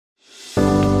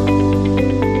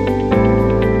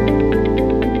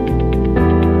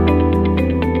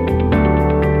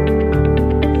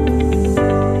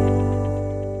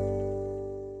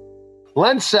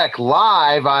Lensec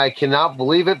Live. I cannot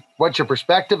believe it. What's your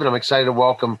perspective? And I'm excited to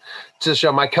welcome to the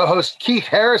show my co-host, Keith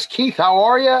Harris. Keith, how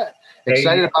are you?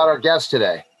 Excited about our guest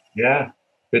today. Yeah,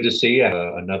 good to see you.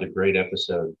 Another great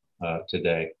episode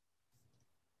today.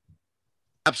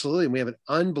 Absolutely. We have an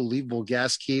unbelievable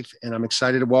guest, Keith, and I'm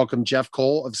excited to welcome Jeff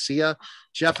Cole of SIA.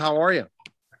 Jeff, how are you?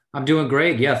 I'm doing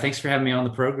great. Yeah, thanks for having me on the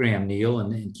program, Neil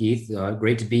and Keith.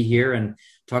 Great to be here and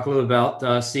talk a little about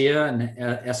SIA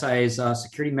and SIA's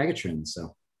security megatrends.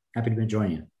 So happy to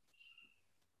join you.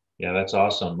 Yeah, that's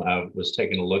awesome. I was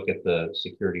taking a look at the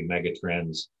security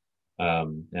megatrends,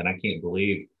 and I can't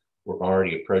believe we're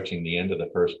already approaching the end of the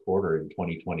first quarter in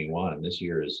 2021. This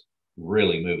year is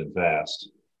really moving fast.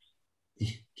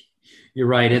 You're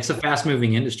right. It's a fast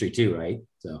moving industry too, right?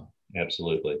 So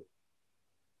absolutely.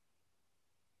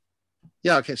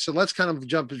 Yeah. Okay. So let's kind of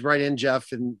jump right in,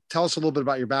 Jeff, and tell us a little bit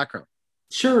about your background.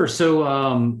 Sure. So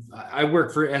I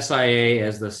work for SIA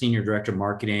as the Senior Director of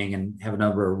Marketing and have a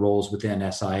number of roles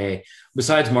within SIA.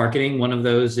 Besides marketing, one of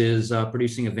those is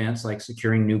producing events like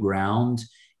Securing New Ground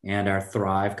and our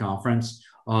Thrive conference,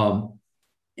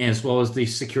 as well as the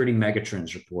Security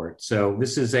Megatrends report. So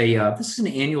this is an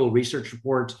annual research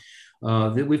report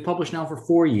that we've published now for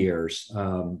 4 years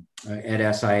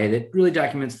at SIA that really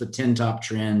documents the 10 top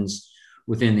trends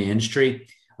within the industry.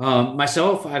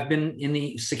 Myself, I've been in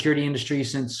the security industry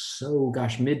since,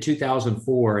 mid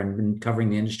 2004 and been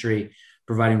covering the industry,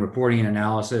 providing reporting and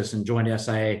analysis, and joined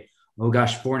SIA,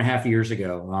 4.5 years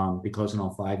ago. Be closing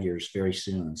on 5 years very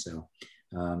soon. So,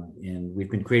 and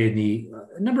we've been creating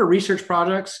a number of research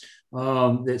projects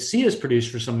that SIA has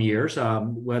produced for some years,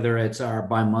 whether it's our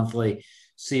bi-monthly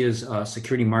SIA's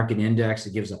Security Market Index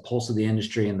that gives a pulse of the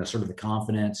industry and the sort of the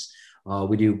confidence.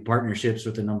 We do partnerships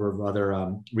with a number of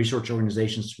other research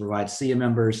organizations to provide SIA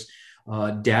members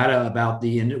data about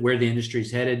where the industry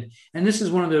is headed. And this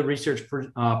is one of the research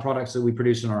products that we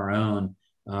produce on our own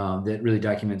that really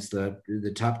documents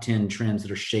the top 10 trends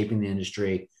that are shaping the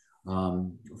industry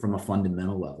from a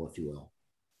fundamental level, if you will.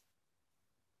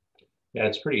 Yeah,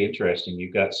 it's pretty interesting.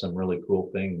 You've got some really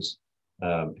cool things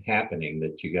happening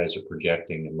that you guys are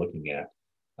projecting and looking at.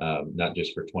 Not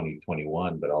just for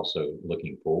 2021, but also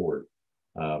looking forward.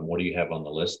 What do you have on the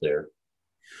list there?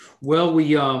 Well,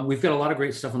 we've got a lot of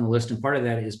great stuff on the list, and part of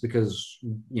that is because,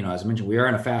 as I mentioned, we are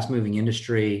in a fast-moving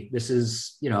industry. This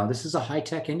is a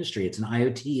high-tech industry. It's an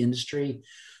IoT industry.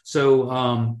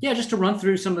 So, just to run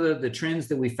through some of the trends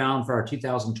that we found for our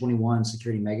 2021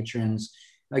 security megatrends.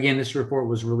 Again, this report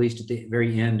was released at the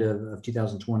very end of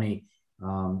 2020.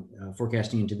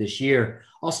 Forecasting into this year.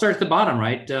 I'll start at the bottom,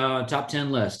 right? Top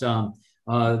 10 list. The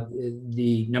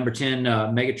number 10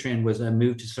 megatrend was a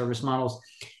move to service models.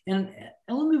 And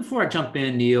let me, before I jump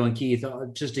in, Neil and Keith,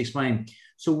 just to explain.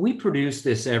 So we produce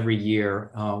this every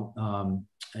year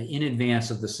in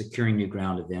advance of the Securing New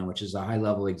Ground event, which is a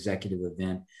high-level executive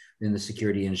event in the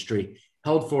security industry,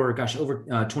 held for,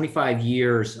 over 25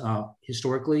 years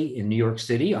historically in New York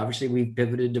City. Obviously, we've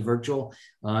pivoted to virtual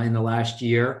in the last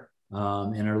year.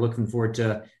 And are looking forward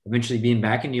to eventually being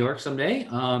back in New York someday.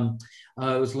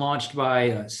 It was launched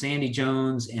by Sandy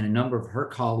Jones and a number of her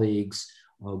colleagues,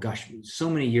 so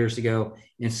many years ago.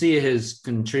 And SIA has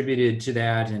contributed to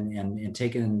that and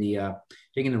taken the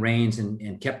reins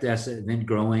and kept this event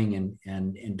growing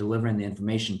and delivering the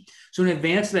information. So in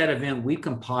advance of that event, we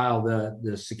compile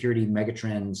the security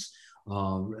megatrends.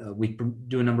 We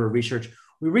do a number of research.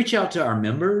 We reach out to our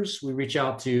members. We reach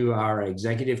out to our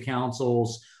executive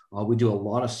councils. We do a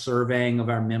lot of surveying of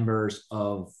our members,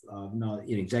 of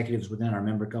executives within our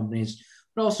member companies,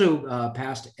 but also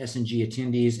past S&G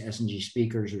attendees, S&G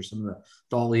speakers, or some of the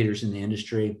thought leaders in the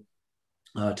industry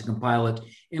to compile it.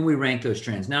 And we rank those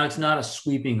trends. Now, it's not a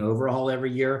sweeping overhaul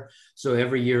every year. So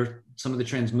every year, some of the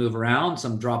trends move around,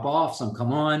 some drop off, some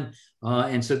come on.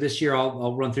 And so this year,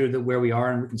 I'll run through where we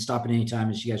are, and we can stop at any time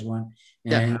as you guys want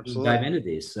and dive into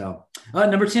these. So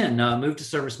number 10, move to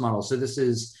service models. So this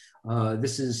is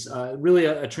really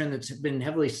a trend that's been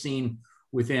heavily seen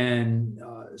within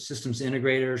systems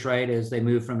integrators, right, as they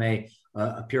move from a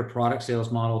pure product sales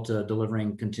model to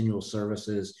delivering continual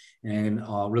services, and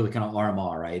really kind of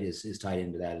RMR, right, is tied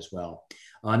into that as well.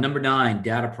 Number 9,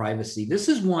 data privacy. This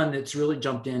is one that's really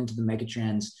jumped into the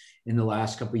megatrends in the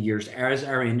last couple of years as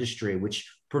our industry, which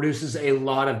produces a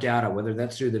lot of data, whether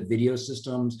that's through the video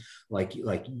systems like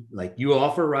you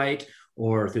offer, right,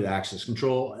 or through access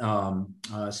control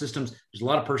systems. There's a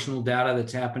lot of personal data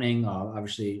that's happening,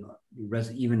 obviously,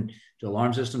 even to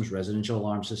alarm systems, residential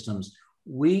alarm systems.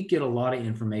 We get a lot of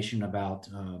information about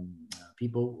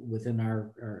people within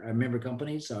our member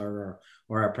companies or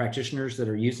our practitioners that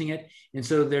are using it. And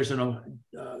so there's an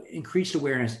increased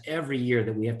awareness every year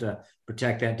that we have to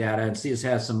protect that data. And CS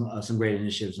has some great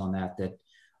initiatives on that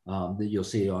you'll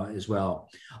see as well.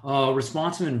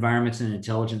 Responsive environments and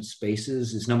intelligent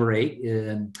spaces is number 8.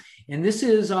 And this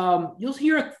is, you'll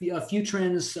hear a few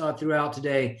trends throughout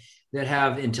today that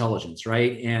have intelligence,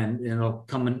 right? And it'll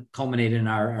culminate in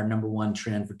our number 1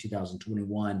 trend for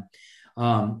 2021.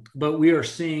 But we are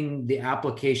seeing the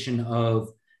application of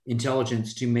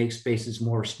intelligence to make spaces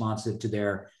more responsive to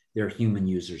their human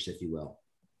users, if you will.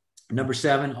 Number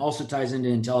 7 also ties into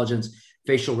intelligence,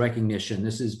 facial recognition.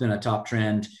 This has been a top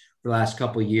trend for the last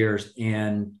couple of years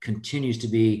and continues to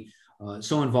be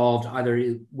so involved,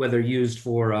 either whether used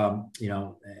for,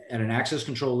 at an access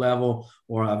control level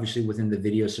or obviously within the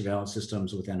video surveillance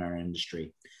systems within our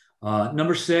industry.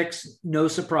 Number 6, no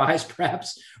surprise,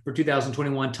 perhaps for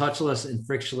 2021, touchless and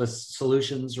frictionless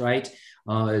solutions, right?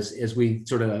 As we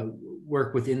sort of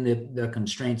work within the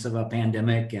constraints of a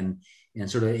pandemic and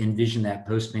sort of envision that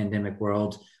post-pandemic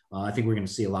world, I think we're going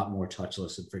to see a lot more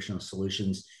touchless and frictionless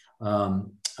solutions.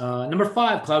 Number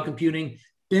 5, cloud computing,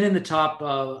 been in the top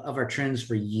of our trends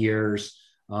for years.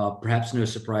 Perhaps no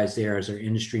surprise there as our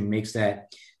industry makes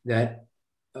that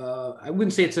I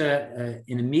wouldn't say it's an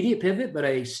immediate pivot, but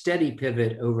a steady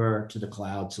pivot over to the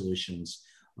cloud solutions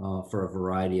for a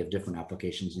variety of different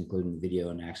applications, including video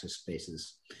and access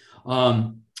spaces.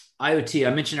 IoT,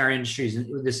 I mentioned our industries.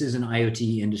 This is an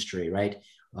IoT industry, right?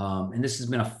 And this has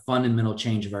been a fundamental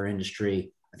change of our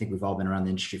industry. I think we've all been around the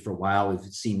industry for a while.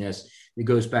 We've seen this. It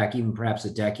goes back even perhaps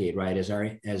a decade, right? As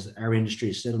our industry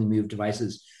has steadily moved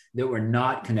devices that were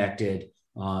not connected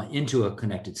into a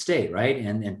connected state, right?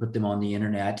 And put them on the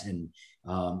internet and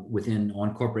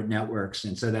on corporate networks.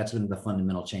 And so that's been the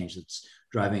fundamental change that's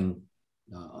driving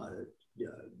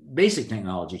basic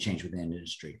technology change within the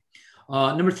industry.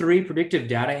 Number 3, predictive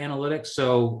data analytics.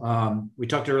 So we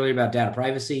talked earlier about data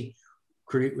privacy,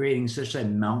 creating such a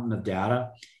mountain of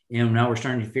data. And now we're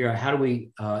starting to figure out how do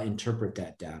we interpret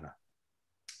that data.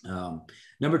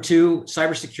 Number 2,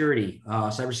 cybersecurity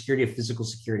of physical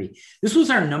security. This was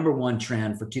our number 1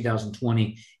 trend for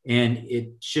 2020, and it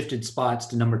shifted spots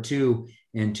to number 2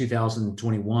 in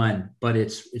 2021. But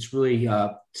it's really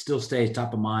still stays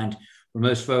top of mind for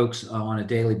most folks on a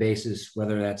daily basis,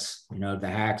 whether that's the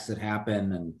hacks that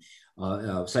happen and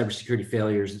cybersecurity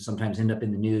failures that sometimes end up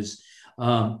in the news.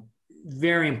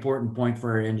 Very important point for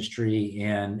our industry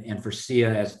and for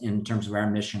SIA in terms of our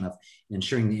mission of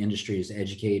ensuring the industry is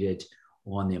educated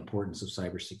on the importance of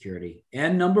cybersecurity.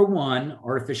 And number 1,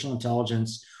 artificial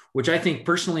intelligence, which I think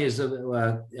personally is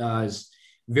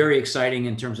very exciting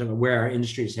in terms of where our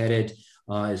industry is headed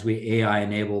as we AI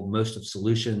enable most of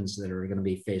solutions that are going to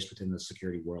be faced within the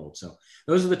security world. So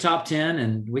those are the top 10,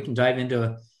 and we can dive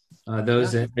into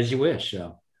those as you wish.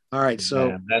 So. All right.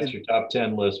 So that's your top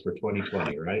 10 list for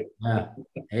 2020, right? Yeah.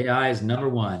 AI is number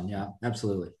 1. Yeah,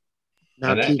 absolutely.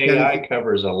 Now, that AI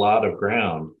covers a lot of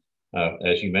ground,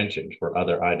 as you mentioned, for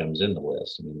other items in the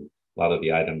list. I mean, a lot of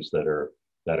the items that are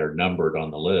numbered on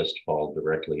the list fall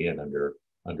directly in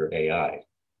under AI.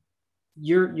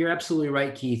 You're absolutely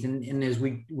right, Keith. And as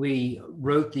we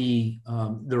wrote the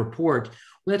report,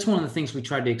 well, that's one of the things we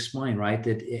tried to explain, right?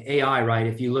 That AI, right?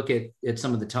 If you look at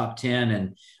some of the top 10,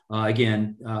 and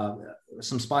again,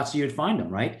 some spots you'd find them,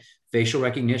 right? Facial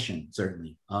recognition,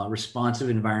 certainly. Responsive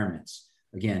environments.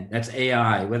 Again, that's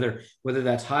AI. Whether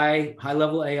that's high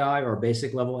level AI or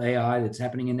basic level AI that's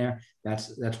happening in there,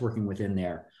 that's working within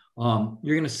there.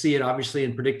 You're going to see it obviously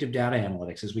in predictive data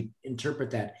analytics as we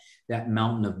interpret that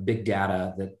mountain of big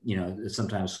data that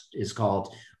sometimes is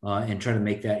called, and try to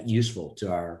make that useful to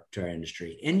our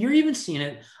industry. And you're even seeing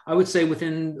it, I would say,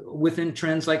 within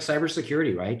trends like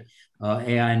cybersecurity, right?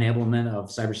 AI enablement of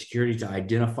cybersecurity to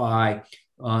identify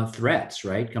threats,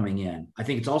 right, coming in. I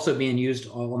think it's also being used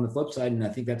on the flip side, and I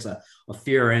think that's a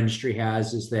fear our industry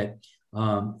has, is that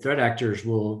threat actors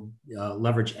will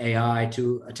leverage AI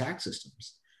to attack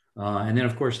systems. And then,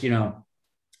 of course,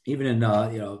 even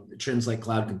in trends like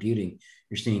cloud computing,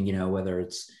 you're seeing whether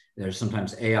there's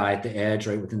sometimes AI at the edge,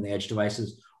 right, within the edge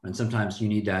devices, and sometimes you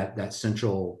need that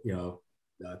central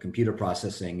computer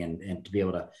processing and to be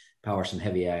able to power some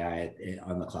heavy AI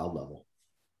on the cloud level.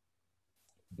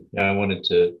 Yeah, I wanted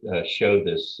to show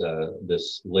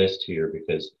this list here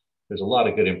because there's a lot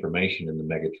of good information in the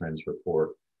Megatrends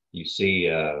report. You see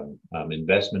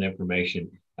investment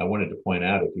information. I wanted to point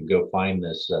out, if you go find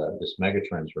this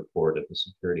Megatrends report at the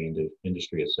Security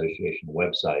Industry Association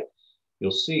website,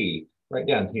 you'll see right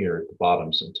down here at the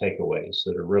bottom some takeaways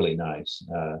that are really nice.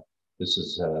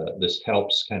 This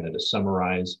helps kind of to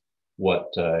summarize what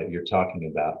you're talking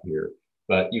about here.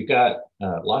 But you've got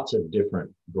lots of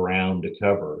different ground to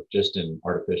cover just in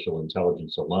artificial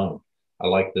intelligence alone. I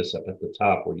like this up at the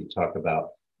top where you talk about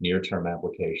near-term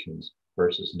applications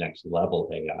versus next level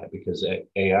AI, because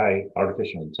AI,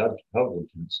 artificial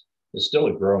intelligence, is still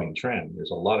a growing trend.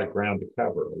 There's a lot of ground to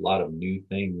cover, a lot of new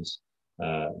things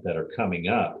that are coming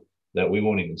up that we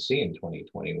won't even see in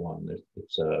 2021. It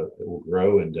will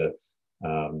grow into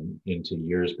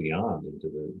years beyond,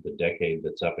 into the decade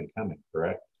that's up and coming,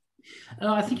 correct?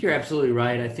 No, I think you're absolutely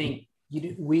right. I think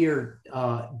we are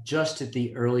just at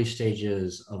the early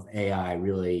stages of AI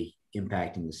really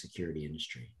impacting the security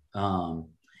industry.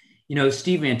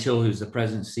 Steve Van Til, who's the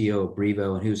president and CEO of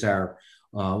Brivo, and who's our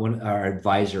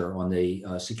advisor on the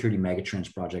Security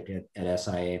Megatrends project at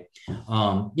SIA,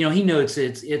 he notes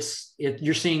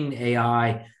you're seeing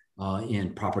AI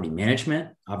in property management,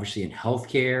 obviously in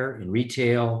healthcare, in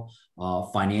retail,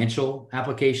 financial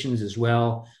applications as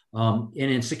well. And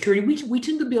in security, we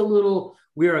tend to be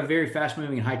we are a very fast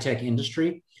moving and high tech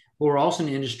industry, but we're also an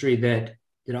industry that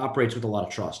operates with a lot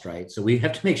of trust, right? So we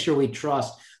have to make sure we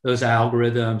trust those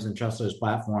algorithms and trust those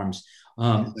platforms.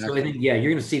 Exactly. So I think, you're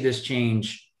going to see this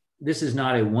change. This is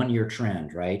not a 1 year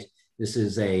trend, right? This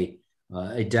is a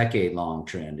decade long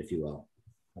trend, if you will.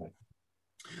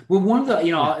 Well, one of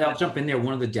the, I'll jump in there.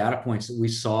 One of the data points that we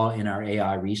saw in our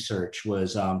AI research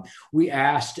was we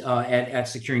asked at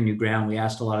Securing New Ground, we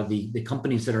asked a lot of the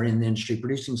companies that are in the industry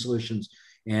producing solutions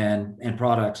and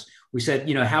products. We said,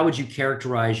 how would you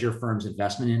characterize your firm's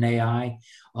investment in AI?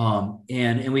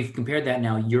 And we've compared that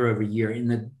now year over year,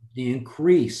 and the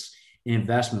increase in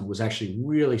investment was actually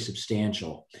really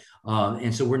substantial.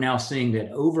 And so we're now seeing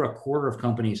that over a quarter of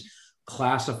companies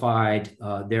classified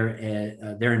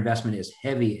their investment as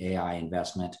heavy AI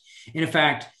investment. And in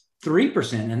fact,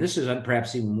 3%, and this is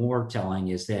perhaps even more telling,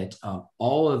 is that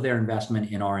all of their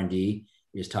investment in R&D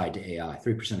is tied to AI.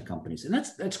 3% of companies, and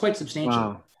that's quite substantial.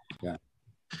 Wow. Yeah.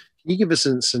 Can you give us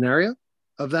a scenario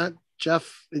of that,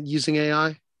 Jeff, using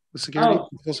AI with security?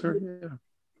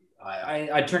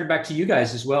 I turn it back to you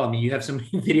guys as well. I mean, you have some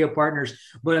video partners,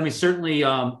 but I mean, certainly,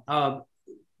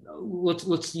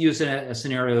 let's use a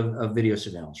scenario of video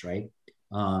surveillance, right?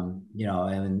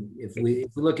 And if we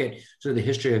look at sort of the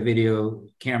history of video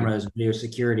cameras, video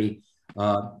security,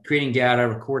 creating data,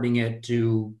 recording it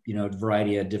to a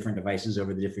variety of different devices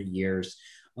over the different years,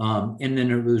 and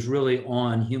then it was really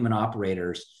on human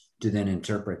operators to then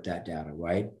interpret that data,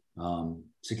 right?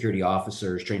 Security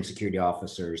officers, trained security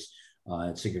officers,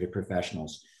 security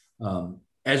professionals.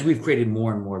 As we've created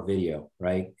more and more video,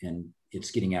 right, and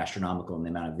it's getting astronomical in the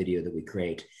amount of video that we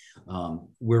create,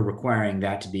 we're requiring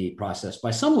that to be processed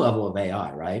by some level of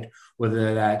AI, right?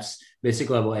 Whether that's basic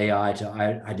level AI to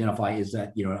identify is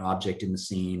that an object in the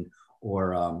scene,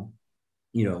 or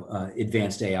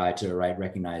advanced AI to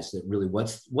recognize that really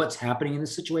what's happening in the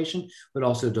situation, but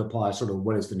also to apply sort of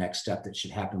what is the next step that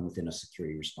should happen within a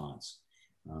security response.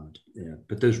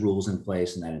 Put those rules in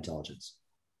place and that intelligence.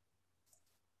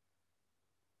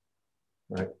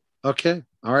 Right. Okay.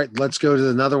 All right. Let's go to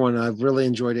another one. I've really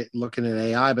enjoyed it looking at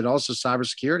AI, but also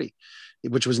cybersecurity,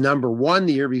 which was number one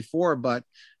the year before. But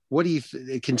what do you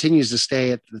it continues to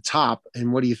stay at the top,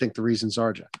 and what do you think the reasons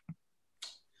are, Jeff?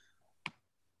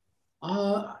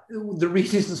 The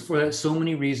reasons for that, so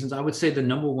many reasons. I would say the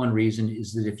number one reason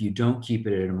is that if you don't keep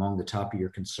it among the top of your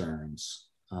concerns,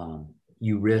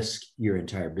 you risk your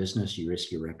entire business, you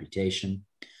risk your reputation.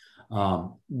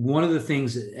 One of the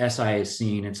things that SI has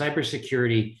seen in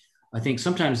cybersecurity, I think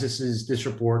sometimes this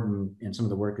report and some of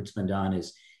the work that's been done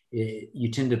is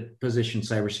you tend to position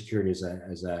cybersecurity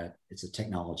as a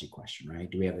technology question, right?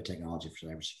 Do we have the technology for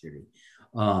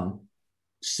cybersecurity?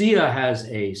 SIA has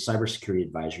a cybersecurity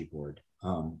advisory board,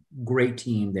 great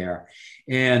team there,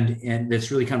 and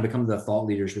that's really kind of become the thought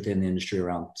leaders within the industry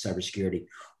around cybersecurity.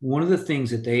 One of the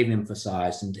things that they've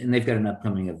emphasized, and they've got an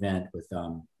upcoming event with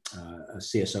a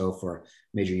CSO for a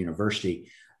major university.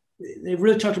 They've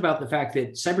really talked about the fact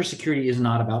that cybersecurity is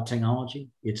not about technology.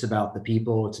 It's about the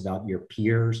people, it's about your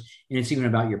peers, and it's even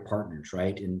about your partners,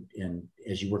 right? And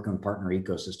as you work on partner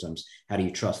ecosystems, how do you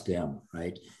trust them,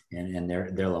 right? And their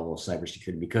level of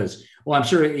cybersecurity? Because, well, I'm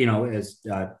sure, as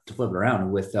to flip it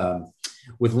around with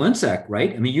Linsec,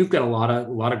 right? I mean, you've got a lot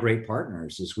of great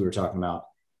partners, as we were talking about.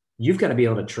 You've got to be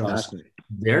able to trust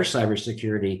their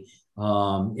cybersecurity,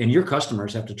 and your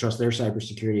customers have to trust their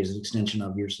cybersecurity as an extension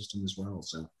of your system as well.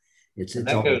 So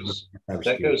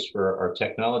that goes for our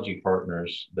technology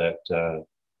partners that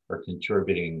are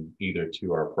contributing either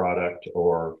to our product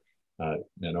or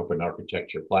an open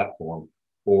architecture platform,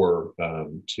 or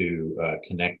to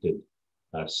connected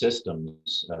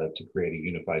systems to create a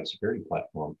unified security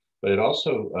platform. But it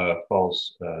also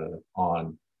falls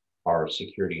on our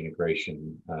security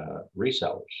integration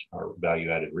resellers, our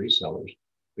value-added resellers,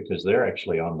 because they're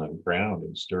actually on the ground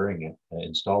and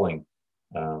installing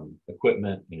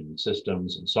equipment and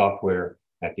systems and software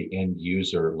at the end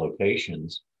user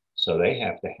locations. So they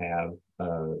have to have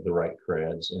the right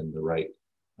creds and the right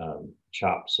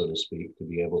chops, so to speak, to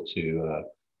be able to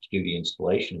do the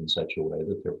installation in such a way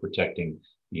that they're protecting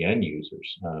the end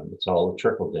users. It's all a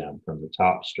trickle down from the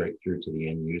top straight through to the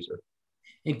end user.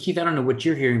 And Keith, I don't know what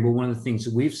you're hearing, but one of the things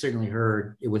that we've certainly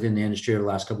heard within the industry over the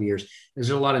last couple of years is there's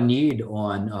a lot of need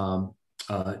on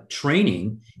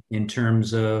training in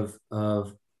terms of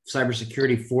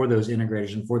cybersecurity for those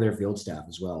integrators and for their field staff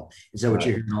as well. Is that what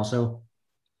you're hearing also?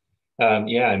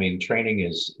 Yeah, I mean, training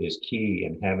is key,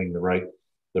 and having the right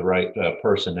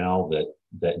personnel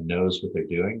that knows what they're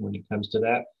doing when it comes to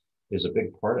that is a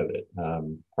big part of it.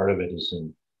 Part of it is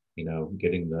in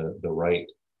getting the right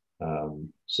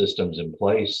systems in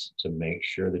place to make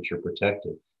sure that you're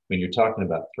protected. When you're talking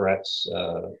about threats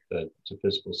to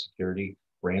physical security,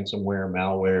 ransomware,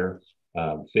 malware,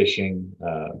 phishing.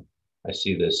 I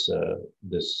see this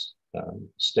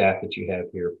stat that you have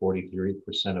here: 43%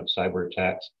 of cyber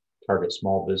attacks target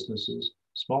small businesses.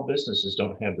 Small businesses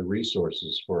don't have the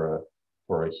resources for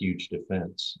a huge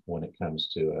defense when it comes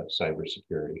to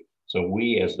cybersecurity. So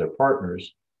we, as their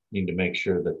partners, need to make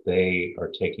sure that they are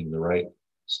taking the right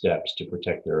steps to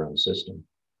protect their own system.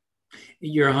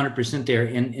 You're 100% there.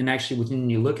 And actually, when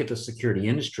you look at the security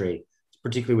industry,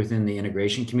 particularly within the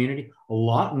integration community,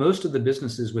 most of the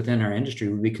businesses within our industry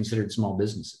would be considered small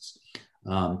businesses.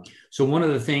 So one of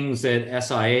the things that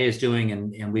SIA is doing,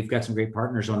 and we've got some great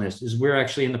partners on this, is we're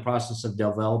actually in the process of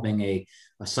developing a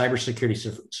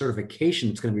cybersecurity certification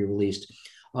that's going to be released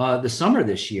the summer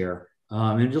this year.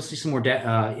 And you'll see some more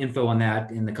info on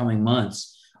that in the coming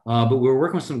months. But we're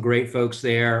working with some great folks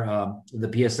there,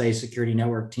 the PSA Security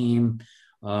Network team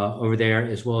over there,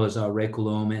 as well as Ray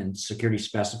Coulombe and Security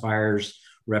Specifiers,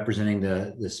 representing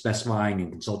the specifying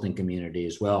and consulting community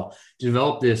as well, to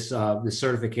develop this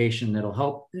certification that'll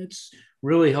help. It's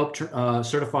really help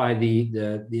certify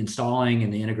the installing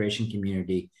and the integration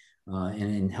community,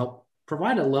 and help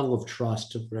provide a level of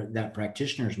trust that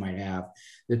practitioners might have,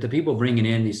 that the people bringing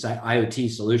in these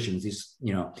IoT solutions,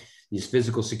 these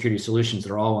physical security solutions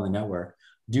that are all on the network,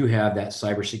 do have that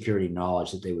cybersecurity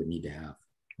knowledge that they would need to have.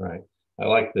 Right. I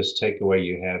like this takeaway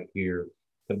you have here.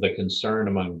 The concern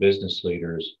among business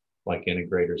leaders like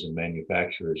integrators and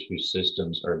manufacturers whose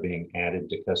systems are being added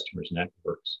to customers'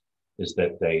 networks is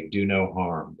that they do no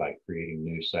harm by creating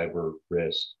new cyber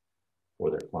risk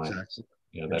for their clients.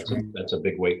 Exactly. That's a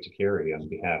big weight to carry on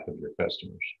behalf of your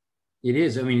customers. It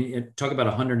is. I mean, talk about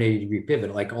a 180-degree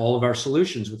pivot. Like, all of our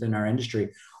solutions within our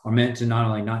industry are meant to not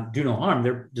only not do no harm,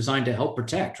 they're designed to help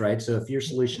protect, right? So if your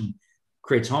solution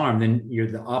creates harm, then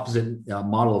you're the opposite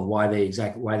model of why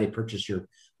they purchase your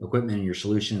equipment and your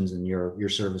solutions and your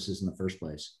services in the first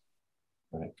place.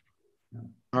 Right.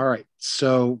 All right.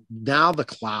 So now the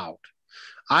cloud.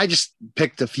 I just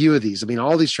picked a few of these. I mean,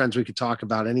 all these trends we could talk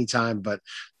about anytime, but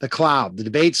the cloud, the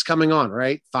debate's coming on,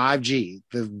 right? 5G.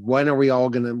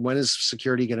 When is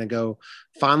security going to go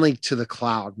finally to the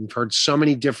cloud? We've heard so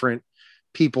many different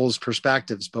people's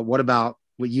perspectives, but what about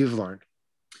what you've learned?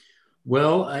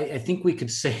 Well, I think we could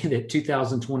say that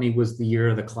 2020 was the year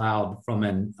of the cloud from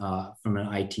an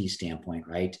IT standpoint,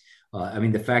 right? I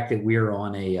mean, the fact that we're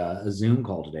on a Zoom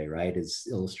call today, right, is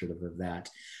illustrative of that.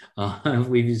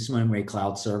 We've used so many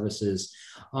cloud services,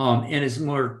 and it's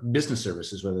more business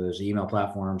services, whether there's email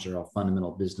platforms or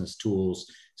fundamental business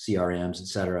tools, CRMs, et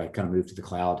cetera, kind of move to the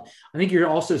cloud. I think you're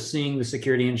also seeing the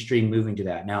security industry moving to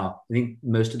that. Now, I think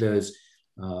most of those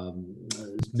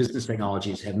business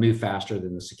technologies have moved faster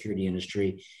than the security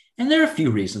industry. And there are a few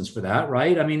reasons for that,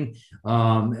 right? I mean,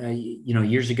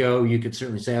 years ago, you could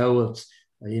certainly say,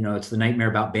 it's the nightmare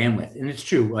about bandwidth. And it's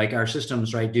true, like our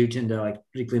systems, right, do tend to, like,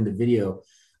 particularly in the video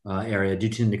area, do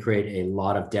tend to create a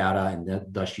lot of data,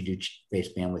 and thus you do face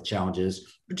bandwidth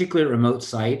challenges, particularly at remote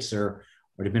sites or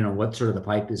depending on what sort of the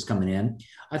pipe is coming in.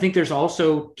 I think there's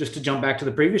also, just to jump back to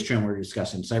the previous trend we were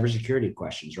discussing, cybersecurity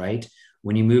questions, right?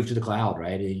 When you move to the cloud,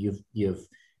 right,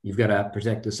 you've got to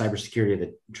protect the cybersecurity of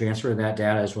the transfer of that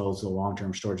data as well as the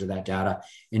long-term storage of that data,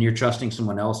 and you're trusting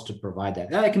someone else to provide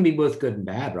that. That can be both good and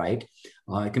bad, right?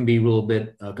 It can be a little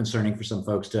bit concerning for some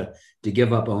folks to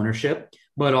give up ownership,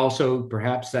 but also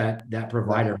perhaps that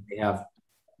provider may have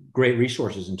great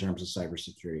resources in terms of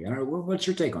cybersecurity. I don't know, what's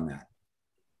your take on that?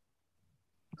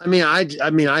 I mean,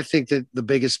 I think that the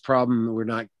biggest problem we're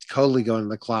not totally going to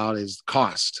the cloud is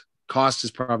cost. Cost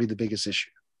is probably the biggest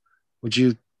issue. Would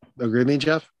you agree with me,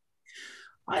 Jeff?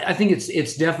 I think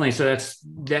it's definitely, so that's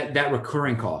that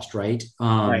recurring cost, right?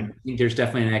 Right. I think there's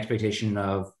definitely an expectation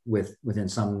of within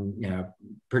some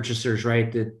purchasers,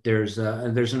 right, that there's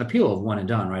an appeal of one and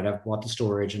done, right? I've bought the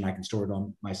storage and I can store it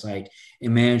on my site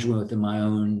and manage it within my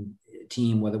own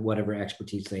team, whatever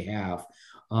expertise they have.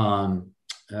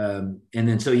 And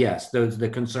then so yes, those the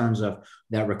concerns of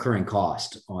that recurring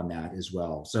cost on that as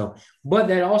well. So, but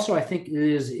that also I think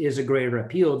is a greater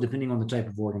appeal depending on the type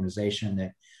of organization.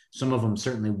 That some of them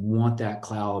certainly want that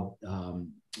cloud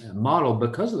model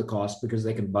because of the cost, because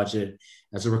they can budget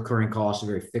as a recurring cost, a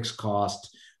very fixed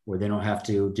cost, where they don't have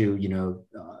to do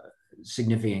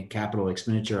significant capital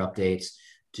expenditure updates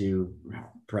to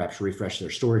perhaps refresh their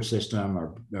storage system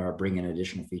or bring in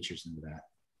additional features into that.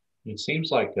 It seems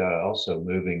like also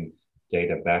moving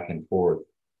data back and forth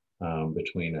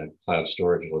between a cloud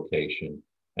storage location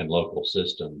and local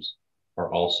systems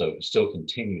are also still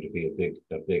continue to be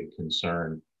a big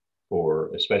concern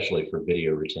especially for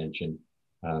video retention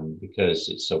because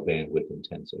it's so bandwidth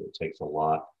intensive. It takes a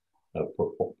lot of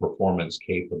performance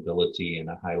capability and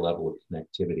a high level of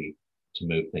connectivity to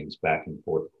move things back and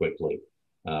forth quickly.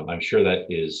 I'm sure that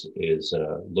is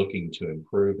looking to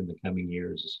improve in the coming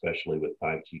years, especially with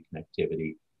 5G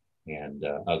connectivity and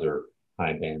other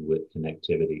high bandwidth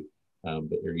connectivity.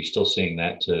 But are you still seeing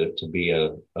that to be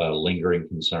a lingering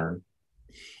concern?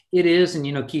 It is,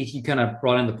 and Keith, you kind of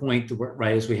brought in the point,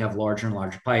 right? As we have larger and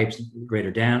larger pipes, greater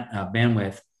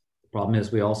bandwidth. The problem is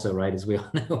we also, right, as we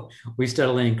all know, we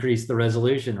steadily increase the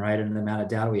resolution, right, and the amount of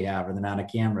data we have, or the amount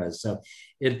of cameras. So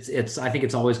it's I think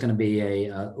it's always going to be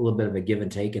a little bit of a give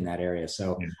and take in that area.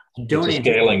 So it's a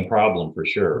scaling problem for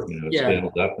sure. It's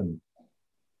scaled up and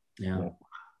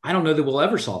I don't know that we'll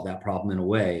ever solve that problem in a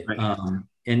way. Right.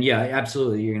 And yeah,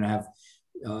 absolutely, you're going to have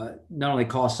not only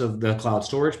costs of the cloud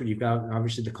storage, but you've got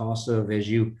obviously the cost of, as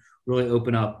you really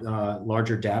open up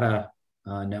larger data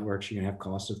networks, you're going to have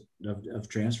costs of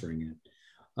transferring it.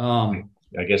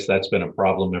 I guess that's been a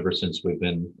problem ever since we've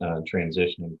been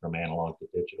transitioning from analog to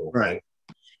digital. Right.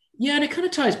 Yeah, and it kind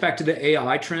of ties back to the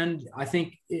AI trend, I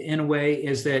think, in a way,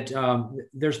 is that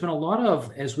there's been a lot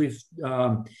of, as we've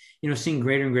seen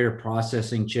greater and greater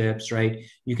processing chips, right?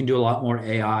 You can do a lot more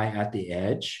AI at the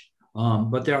edge.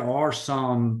 But there are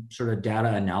some sort of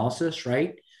data analysis,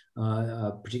 right?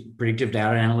 Predictive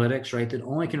data analytics, right? That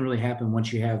only can really happen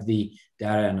once you have the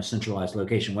data in a centralized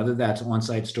location, whether that's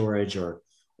on-site storage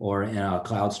or in a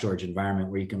cloud storage environment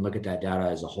where you can look at that data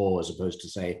as a whole, as opposed to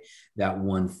say that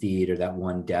one feed or that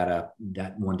one data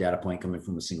point coming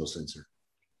from a single sensor.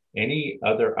 Any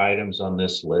other items on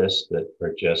this list that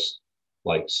are just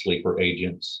like sleeper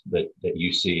agents that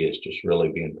you see as just really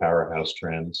being powerhouse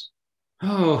trends?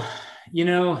 Oh,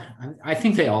 I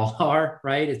think they all are,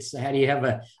 right? It's how do you have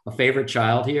a favorite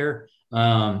child here?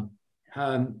 I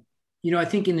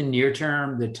think in the near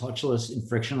term, the touchless and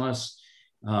frictionless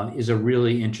is a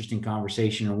really interesting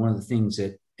conversation. And one of the things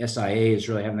that SIA is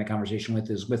really having that conversation with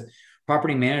is with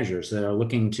property managers that are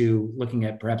looking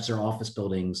at perhaps their office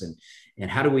buildings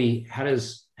and how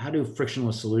do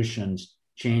frictionless solutions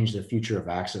change the future of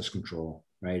access control,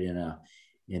 right? In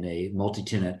a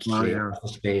multi-tenant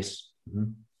office space.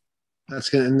 Mm-hmm. That's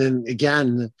good. And then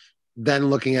again,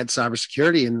 looking at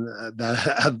cybersecurity and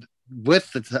that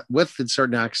with the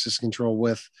certain access control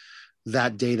with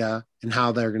that data and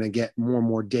how they're going to get more and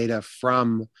more data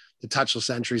from the touchless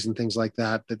entries and things like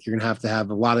that you're going to have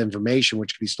a lot of information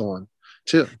which could be stolen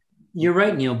too. You're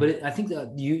right, Neil, but I think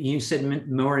that you said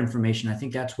more information. I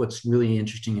think that's what's really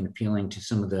interesting and appealing to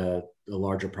some of the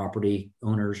larger property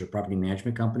owners or property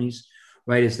management companies,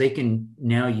 right? Is they can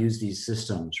now use these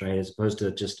systems, right? As opposed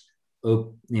to just,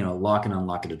 lock and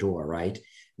unlock a door, right?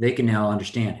 They can now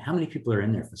understand how many people are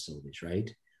in their facilities, right?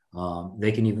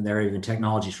 There are even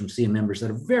technologies from CM members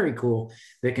that are very cool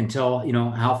that can tell,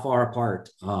 how far apart,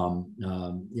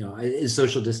 is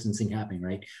social distancing happening,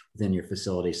 right, within your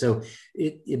facility. So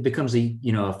it becomes a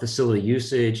facility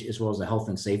usage as well as a health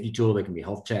and safety tool. There can be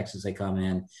health checks as they come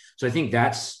in. So I think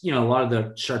that's, a lot of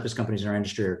the sharpest companies in our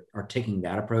industry are taking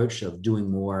that approach of doing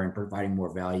more and providing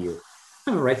more value.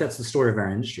 Right. That's the story of our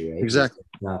industry, right? Exactly.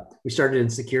 We started in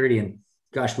security and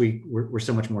gosh, we're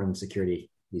so much more than security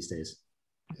these days.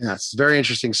 Yeah, it's very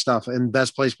interesting stuff. And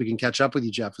best place we can catch up with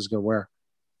you, Jeff, is go where?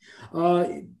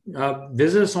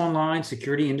 Visit us online,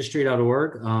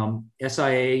 securityindustry.org.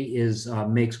 SIA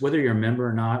makes, whether you're a member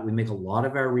or not, we make a lot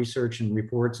of our research and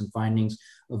reports and findings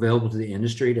available to the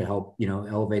industry to help,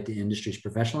 elevate the industry's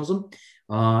professionalism.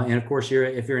 And of course,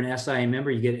 if you're an SIA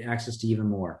member, you get access to even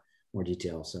more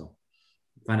detail. So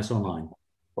find us online.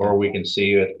 Or we can see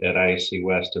you at ISC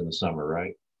West in the summer,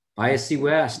 right? ISC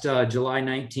West, July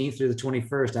 19th through the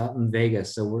 21st out in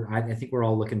Vegas. So I think we're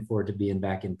all looking forward to being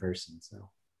back in person. So.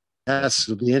 Yes,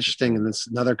 it'll be interesting. And it's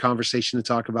another conversation to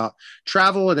talk about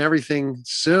travel and everything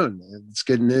soon. It's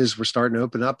good news. We're starting to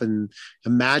open up, and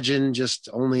imagine just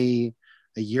only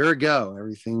a year ago,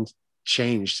 everything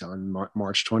changed on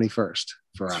March 21st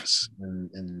for us.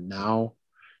 And now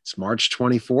it's March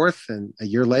 24th and a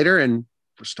year later, and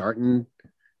we're starting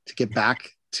to get back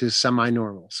to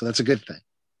semi-normal. So that's a good thing.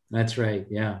 That's right.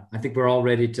 Yeah. I think we're all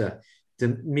ready to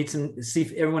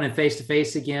see everyone in face to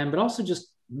face again, but also just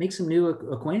make some new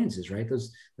acquaintances, right? The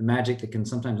magic that can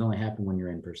sometimes only happen when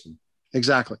you're in person.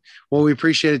 Exactly. Well, we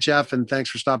appreciate it, Jeff. And thanks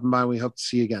for stopping by. We hope to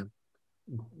see you again.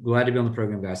 Glad to be on the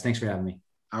program, guys. Thanks for having me.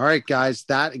 All right, guys.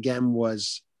 That again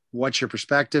was What's Your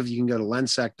Perspective? You can go to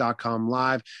lensec.com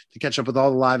live to catch up with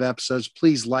all the live episodes.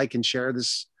 Please like and share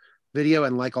this video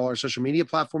and like all our social media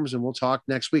platforms, and we'll talk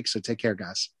next week. So take care,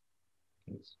 guys.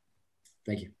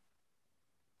 Thank you.